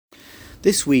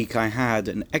This week I had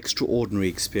an extraordinary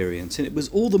experience, and it was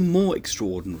all the more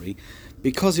extraordinary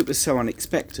because it was so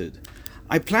unexpected.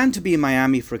 I planned to be in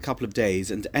Miami for a couple of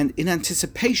days and in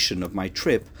anticipation of my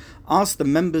trip, asked the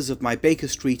members of my Baker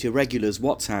Street Irregulars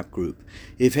WhatsApp group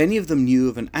if any of them knew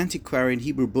of an antiquarian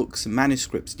Hebrew books and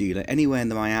manuscripts dealer anywhere in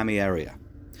the Miami area.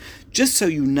 Just so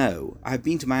you know, I have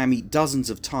been to Miami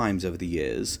dozens of times over the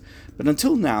years, but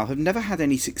until now have never had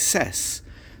any success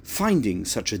finding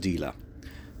such a dealer.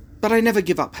 But I never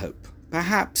give up hope.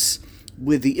 Perhaps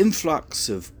with the influx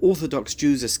of Orthodox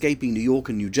Jews escaping New York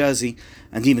and New Jersey,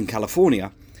 and even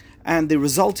California, and the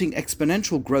resulting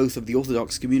exponential growth of the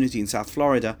Orthodox community in South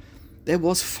Florida, there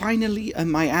was finally a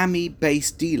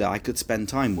Miami-based dealer I could spend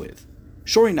time with.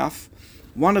 Sure enough,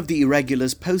 one of the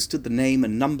irregulars posted the name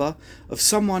and number of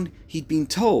someone he'd been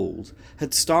told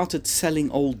had started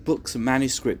selling old books and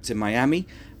manuscripts in Miami,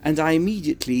 and I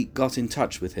immediately got in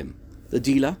touch with him. The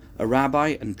dealer, a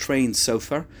rabbi and trained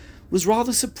sofer, was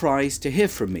rather surprised to hear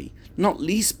from me, not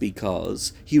least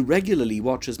because he regularly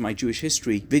watches my Jewish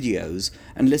history videos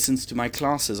and listens to my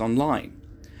classes online.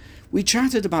 We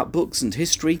chatted about books and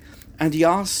history, and he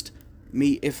asked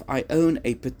me if I own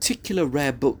a particular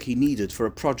rare book he needed for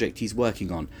a project he's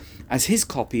working on, as his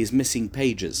copy is missing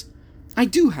pages. I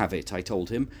do have it, I told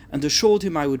him, and assured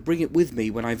him I would bring it with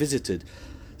me when I visited,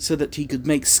 so that he could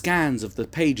make scans of the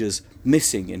pages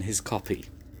missing in his copy.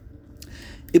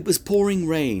 It was pouring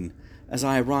rain as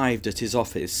I arrived at his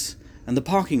office, and the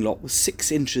parking lot was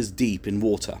 6 inches deep in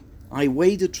water. I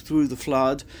waded through the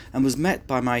flood and was met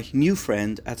by my new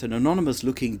friend at an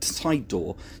anonymous-looking side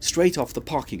door straight off the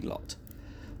parking lot.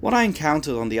 What I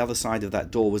encountered on the other side of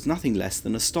that door was nothing less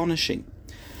than astonishing.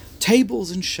 Tables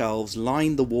and shelves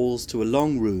lined the walls to a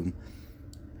long room,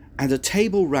 and a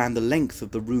table ran the length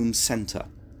of the room's centre.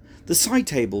 The side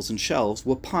tables and shelves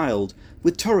were piled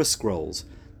with Torah scrolls,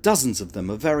 dozens of them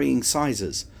of varying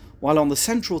sizes, while on the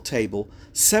central table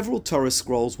several Torah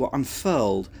scrolls were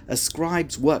unfurled as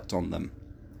scribes worked on them.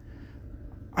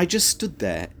 I just stood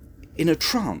there in a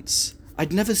trance.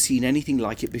 I'd never seen anything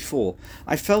like it before.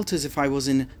 I felt as if I was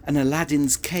in an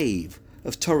Aladdin'S cave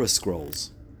of Torah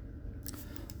scrolls.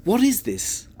 "What is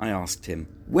this?" I asked him.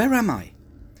 "Where am I?"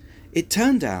 It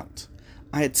turned out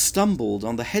I had stumbled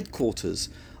on the headquarters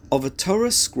of a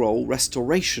Torah scroll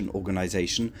restoration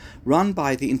organization run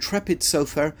by the intrepid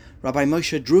sofer Rabbi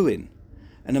Moshe Druin,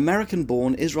 an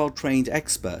American-born, Israel-trained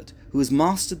expert who has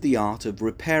mastered the art of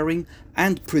repairing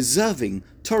and preserving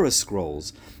Torah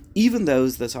scrolls, even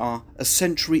those that are a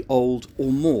century old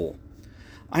or more.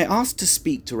 I asked to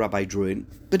speak to Rabbi Druin,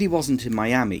 but he wasn't in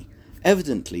Miami.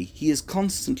 Evidently, he is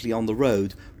constantly on the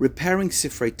road, repairing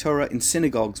Sifrei Torah in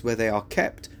synagogues where they are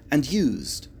kept and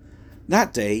used.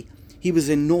 That day, he was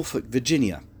in Norfolk,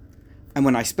 Virginia, and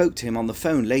when I spoke to him on the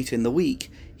phone later in the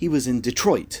week, he was in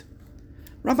Detroit.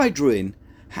 Rabbi Druin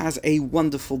has a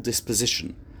wonderful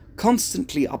disposition.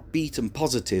 Constantly upbeat and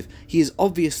positive, he is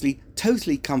obviously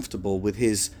totally comfortable with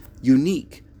his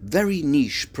unique, very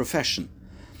niche profession.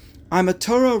 "I'm a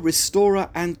Torah restorer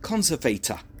and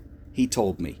conservator," he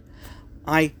told me.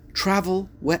 "I travel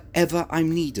wherever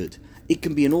I'm needed. It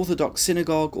can be an Orthodox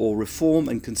synagogue or Reform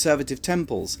and conservative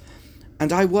temples,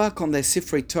 and I work on their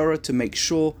Sifrei Torah to make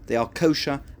sure they are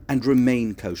kosher and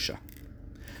remain kosher."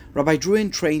 Rabbi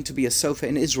Druin trained to be a sofer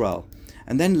in Israel,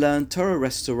 and then learned Torah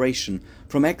restoration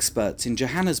from experts in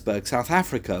Johannesburg, South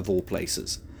Africa, of all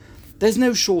places. There's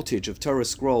no shortage of Torah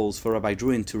scrolls for Rabbi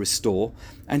Druin to restore,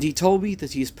 and he told me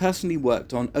that he has personally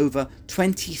worked on over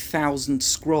 20,000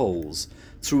 scrolls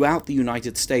throughout the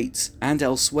United States and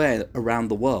elsewhere around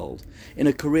the world, in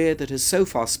a career that has so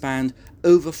far spanned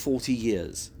over 40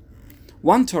 years.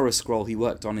 One Torah scroll he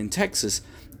worked on in Texas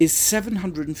is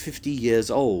 750 years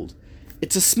old.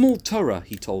 It's a small Torah,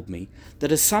 he told me,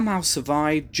 that has somehow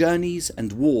survived journeys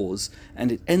and wars,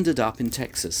 and it ended up in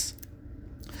Texas.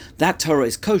 "That Torah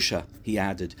is kosher," he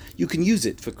added. "You can use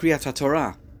it for Kriyat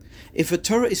HaTorah. If a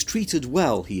Torah is treated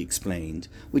well," he explained,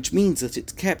 which means that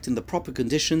it's kept in the proper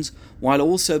conditions while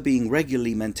also being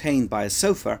regularly maintained by a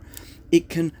sofer, it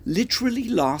can literally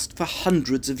last for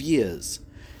hundreds of years.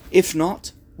 If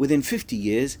not, within 50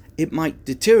 years, it might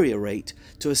deteriorate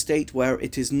to a state where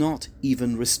it is not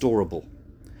even restorable.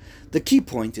 The key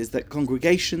point is that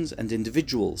congregations and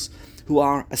individuals who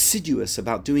are assiduous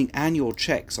about doing annual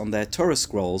checks on their Torah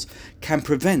scrolls can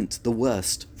prevent the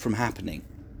worst from happening.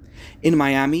 In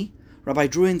Miami, Rabbi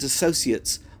Druin's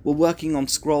associates were working on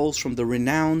scrolls from the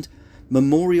renowned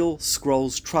Memorial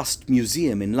Scrolls Trust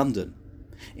Museum in London.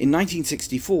 In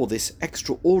 1964, this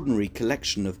extraordinary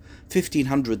collection of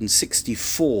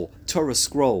 1,564 Torah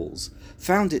scrolls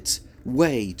found its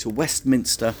way to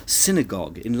Westminster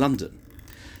Synagogue in London.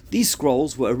 These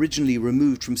scrolls were originally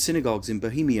removed from synagogues in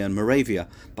Bohemia and Moravia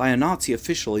by a Nazi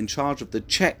official in charge of the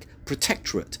Czech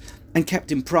Protectorate and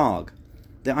kept in Prague.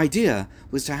 The idea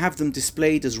was to have them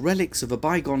displayed as relics of a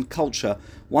bygone culture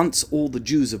once all the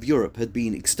Jews of Europe had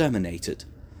been exterminated.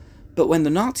 But when the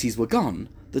Nazis were gone,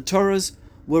 the Torahs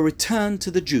were returned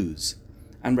to the Jews,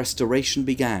 and restoration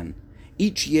began.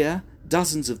 Each year,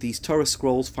 dozens of these Torah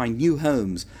scrolls find new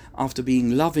homes after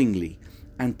being lovingly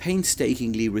and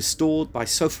painstakingly restored by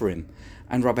Soferim,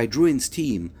 and Rabbi Druin's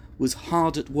team was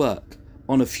hard at work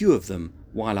on a few of them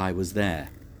while I was there.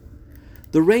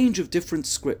 The range of different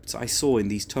scripts I saw in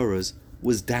these Torahs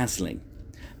was dazzling.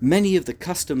 Many of the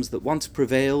customs that once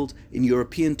prevailed in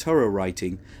European Torah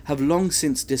writing have long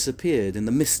since disappeared in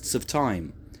the mists of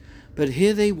time. But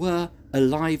here they were,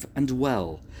 alive and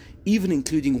well, even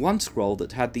including one scroll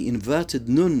that had the inverted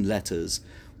nun letters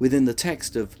within the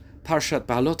text of Parshat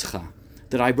Balotcha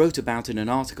that I wrote about in an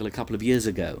article a couple of years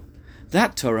ago.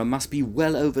 That Torah must be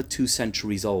well over 2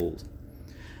 centuries old.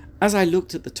 As I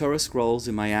looked at the Torah scrolls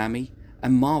in Miami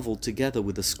and marveled together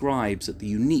with the scribes at the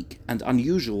unique and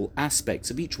unusual aspects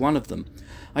of each one of them,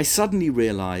 I suddenly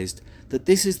realized that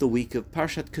this is the week of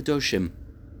Parshat Kedoshim,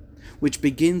 which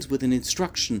begins with an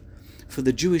instruction for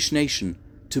the Jewish nation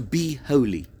to be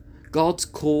holy, God's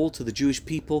call to the Jewish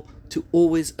people to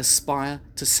always aspire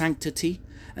to sanctity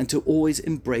and to always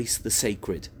embrace the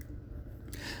sacred.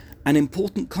 An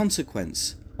important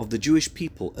consequence of the Jewish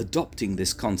people adopting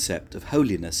this concept of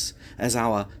holiness as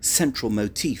our central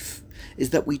motif is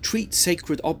that we treat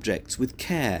sacred objects with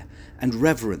care and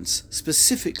reverence,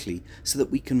 specifically so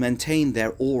that we can maintain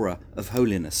their aura of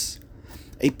holiness.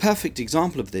 A perfect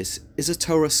example of this is a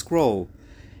Torah scroll.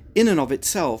 In and of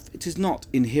itself, it is not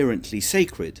inherently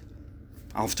sacred.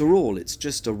 After all, it's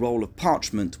just a roll of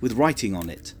parchment with writing on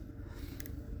it.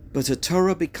 But a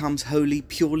Torah becomes holy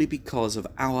purely because of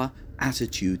our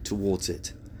attitude towards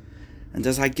it. And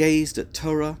as I gazed at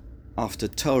Torah after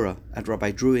Torah at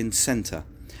Rabbi Druin's center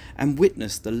and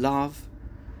witnessed the love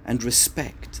and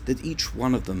respect that each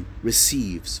one of them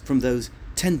receives from those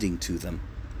tending to them,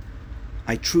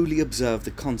 I truly observed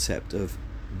the concept of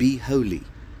be holy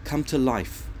come to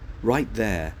life right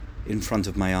there in front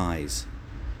of my eyes.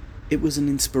 It was an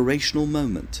inspirational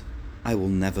moment I will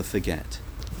never forget.